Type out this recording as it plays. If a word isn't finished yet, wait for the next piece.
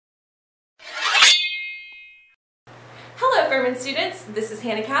Furman students, this is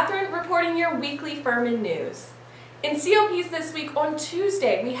Hannah Catherine reporting your weekly Furman news. In CLPs this week on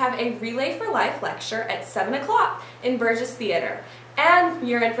Tuesday, we have a Relay for Life lecture at 7 o'clock in Burgess Theater. And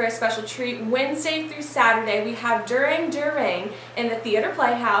you're in for a special treat. Wednesday through Saturday, we have During in the Theater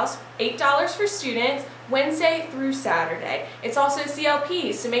Playhouse, $8 for students, Wednesday through Saturday. It's also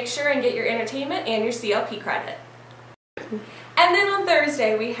CLP, so make sure and get your entertainment and your CLP credit. And then on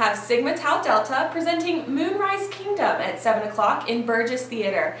Thursday, we have Sigma Tau Delta presenting Moonrise Kingdom at 7 o'clock in Burgess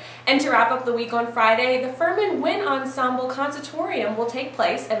Theater. And to wrap up the week on Friday, the Furman Wind Ensemble Concertorium will take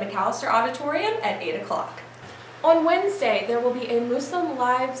place at McAllister Auditorium at 8 o'clock. On Wednesday, there will be a Muslim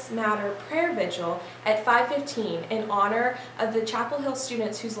Lives Matter prayer vigil at 5:15 in honor of the Chapel Hill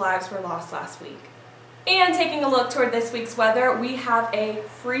students whose lives were lost last week. And taking a look toward this week's weather, we have a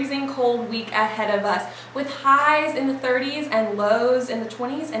freezing cold week ahead of us with highs in the 30s and lows in the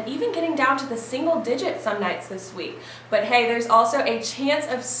 20s and even getting down to the single digits some nights this week. But hey, there's also a chance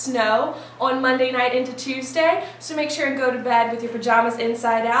of snow on Monday night into Tuesday, so make sure and go to bed with your pajamas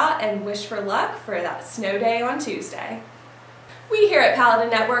inside out and wish for luck for that snow day on Tuesday. We here at Paladin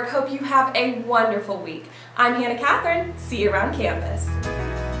Network hope you have a wonderful week. I'm Hannah Catherine. See you around campus.